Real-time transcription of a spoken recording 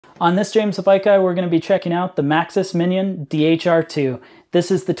On this James the Bike Guy, we're going to be checking out the Maxxis Minion DHR II. This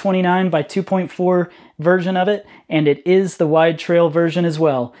is the 29x2.4 version of it, and it is the wide trail version as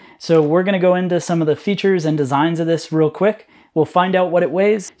well. So we're going to go into some of the features and designs of this real quick. We'll find out what it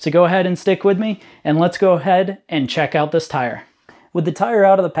weighs, so go ahead and stick with me, and let's go ahead and check out this tire. With the tire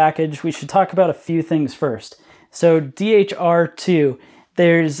out of the package, we should talk about a few things first. So DHR II,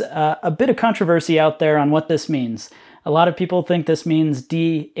 there's a bit of controversy out there on what this means. A lot of people think this means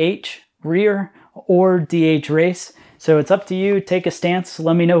DH, rear, or DH race. So it's up to you, take a stance,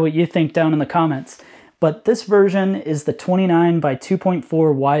 let me know what you think down in the comments. But this version is the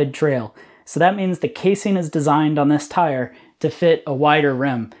 29x2.4 wide trail. So that means the casing is designed on this tire to fit a wider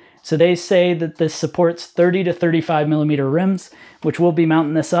rim. So they say that this supports 30 to 35 millimeter rims, which we'll be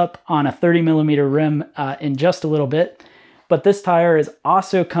mounting this up on a 30 millimeter rim in just a little bit. But this tire is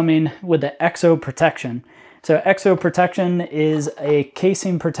also coming with the EXO protection. So EXO protection is a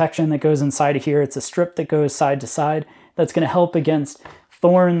casing protection that goes inside of here. It's a strip that goes side to side that's going to help against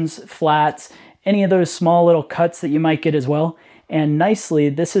thorns, flats, any of those small little cuts that you might get as well. And nicely,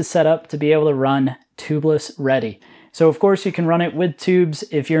 this is set up to be able to run tubeless ready. So of course you can run it with tubes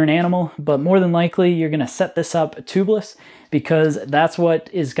if you're an animal, but more than likely you're going to set this up tubeless because that's what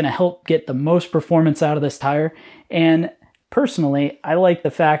is going to help get the most performance out of this tire. And personally, I like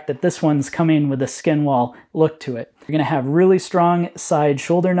the fact that this one's coming with a skin wall look to it. You're going to have really strong side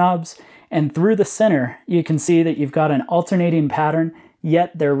shoulder knobs, and through the center, you can see that you've got an alternating pattern,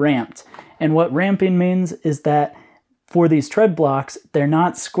 yet they're ramped. And what ramping means is that for these tread blocks, they're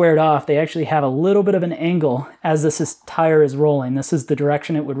not squared off. They actually have a little bit of an angle as this tire is rolling. This is the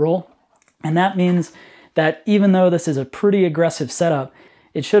direction it would roll. And that means that even though this is a pretty aggressive setup,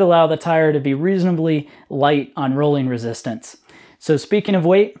 it should allow the tire to be reasonably light on rolling resistance. So speaking of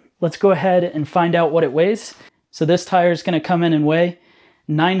weight, let's go ahead and find out what it weighs. So this tire is going to come in and weigh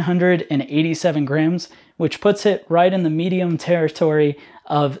 987 grams, which puts it right in the medium territory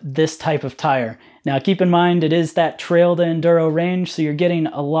of this type of tire. Now keep in mind, it is that trail to enduro range, so you're getting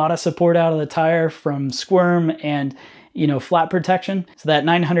a lot of support out of the tire from squirm and flat protection. So that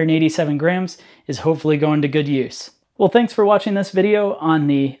 987 grams is hopefully going to good use. Well, thanks for watching this video on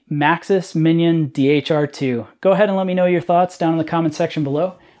the Maxxis Minion DHR II. Go ahead and let me know your thoughts down in the comment section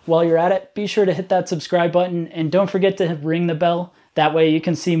below. While you're at it, be sure to hit that subscribe button and don't forget to ring the bell. That way you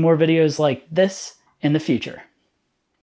can see more videos like this in the future.